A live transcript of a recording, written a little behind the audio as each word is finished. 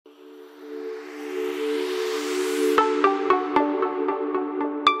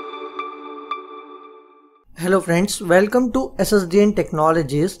Hello friends, welcome to SSDN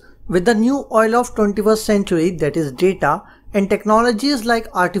Technologies. With the new oil of 21st century, that is data, and technologies like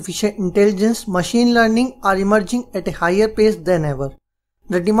artificial intelligence, machine learning are emerging at a higher pace than ever.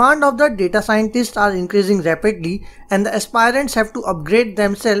 The demand of the data scientists are increasing rapidly and the aspirants have to upgrade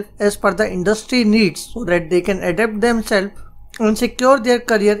themselves as per the industry needs so that they can adapt themselves and secure their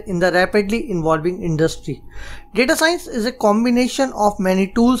career in the rapidly evolving industry. Data science is a combination of many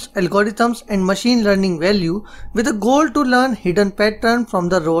tools, algorithms and machine learning value with a goal to learn hidden patterns from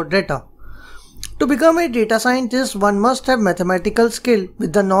the raw data. To become a data scientist, one must have mathematical skill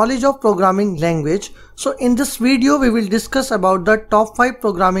with the knowledge of programming language. So in this video, we will discuss about the top 5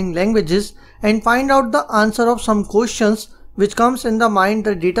 programming languages and find out the answer of some questions which comes in the mind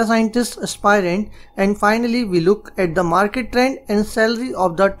the data scientist aspirant, and finally we look at the market trend and salary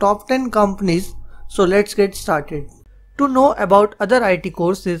of the top 10 companies. So let's get started. To know about other IT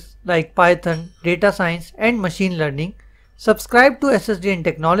courses like Python, data science and machine learning, subscribe to SSDN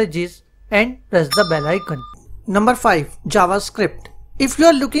Technologies and press the bell icon. Number 5. JavaScript. If you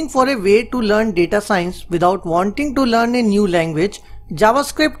are looking for a way to learn data science without wanting to learn a new language,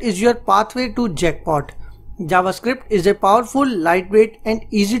 JavaScript is your pathway to jackpot. JavaScript is a powerful, lightweight and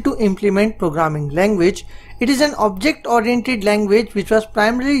easy to implement programming language. It is an object-oriented language which was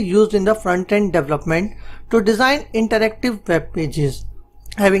primarily used in the front-end development to design interactive web pages.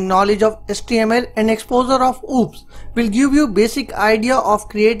 Having knowledge of HTML and exposure of OOPS will give you basic idea of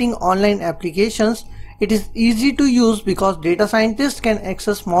creating online applications. It is easy to use because data scientists can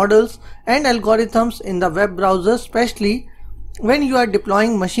access models and algorithms in the web browser, especially when you are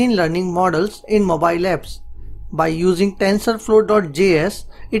deploying machine learning models in mobile apps. By using TensorFlow.js,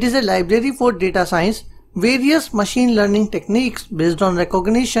 it is a library for data science. Various machine learning techniques based on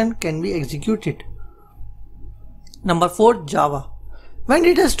recognition can be executed. Number 4. Java. When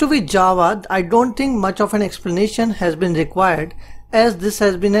it has to be Java, I don't think much of an explanation has been required, as this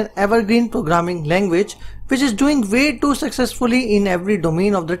has been an evergreen programming language which is doing way too successfully in every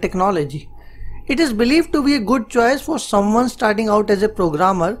domain of the technology. It is believed to be a good choice for someone starting out as a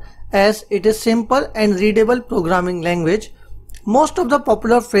programmer, as it is simple and readable programming language. Most of the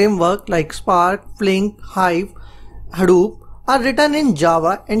popular frameworks like Spark, Flink, Hive, Hadoop are written in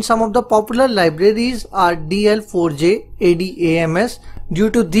Java, and some of the popular libraries are DL4J, ADAMS. Due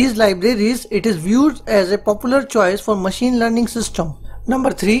to these libraries, it is viewed as a popular choice for machine learning system.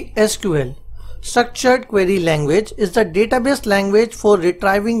 Number 3. SQL. Structured Query Language is the database language for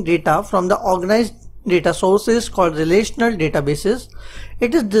retrieving data from the organized data sources called relational databases.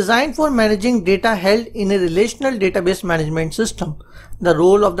 It is designed for managing data held in a relational database management system. The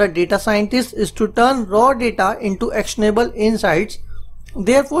role of the data scientist is to turn raw data into actionable insights.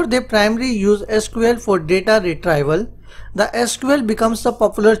 Therefore, they primarily use SQL for data retrieval. The SQL becomes the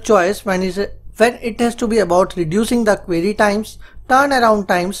popular choice when it has to be about reducing the query times, turnaround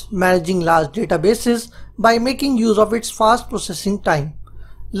times, managing large databases by making use of its fast processing time.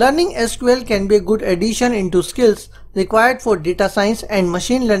 Learning SQL can be a good addition into skills required for data science and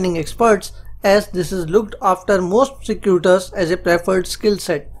machine learning experts, as this is looked after most recruiters as a preferred skill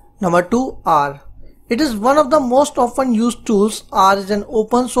set. Number 2. R. It is one of the most often used tools. R is an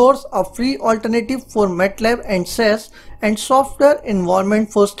open source, a free alternative for MATLAB and SAS, and software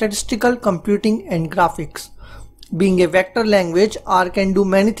environment for statistical computing and graphics. Being a vector language, R can do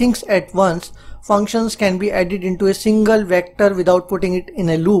many things at once. Functions can be added into a single vector without putting it in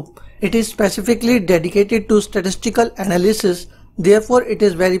a loop. It is specifically dedicated to statistical analysis. Therefore, it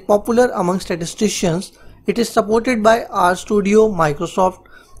is very popular among statisticians. It is supported by RStudio, Microsoft.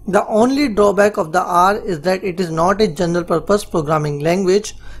 The only drawback of the R is that it is not a general purpose programming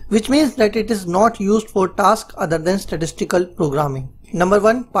language, which means that it is not used for tasks other than statistical programming. Number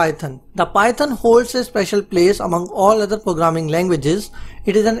 1. Python. The Python holds a special place among all other programming languages.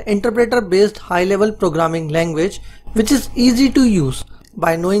 It is an interpreter-based high-level programming language which is easy to use.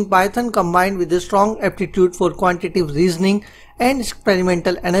 By knowing Python combined with a strong aptitude for quantitative reasoning and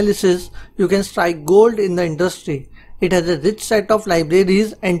experimental analysis, you can strike gold in the industry. It has a rich set of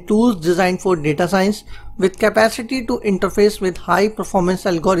libraries and tools designed for data science with capacity to interface with high-performance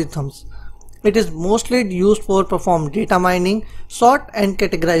algorithms. It is mostly used for perform data mining, sort and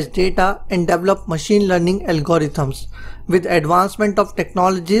categorize data, and develop machine learning algorithms. With advancement of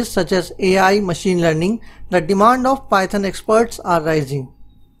technologies such as AI, machine learning, the demand of Python experts are rising.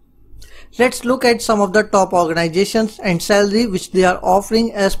 Let's look at some of the top organizations and salary which they are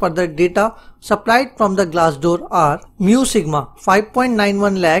offering as per the data supplied from the Glassdoor are: Mu Sigma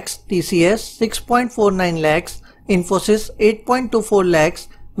 5.91 lakhs, TCS 6.49 lakhs, Infosys 8.24 lakhs,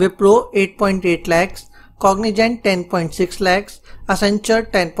 Wipro 8.8 lakhs, Cognizant 10.6 lakhs,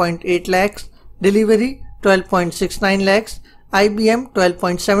 Accenture 10.8 lakhs, Delivery 12.69 lakhs, IBM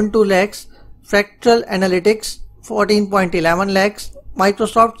 12.72 lakhs, Fractal Analytics 14.11 lakhs,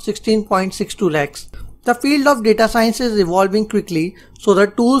 Microsoft 16.62 lakhs. The field of data science is evolving quickly, so the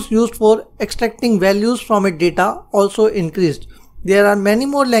tools used for extracting values from a data also increased. There are many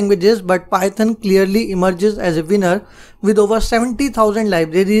more languages, but Python clearly emerges as a winner with over 70,000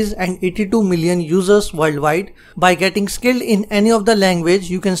 libraries and 82 million users worldwide. By getting skilled in any of the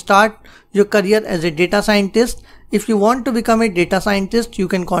language, you can start your career as a data scientist. If you want to become a data scientist, you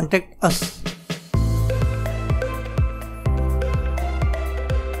can contact us.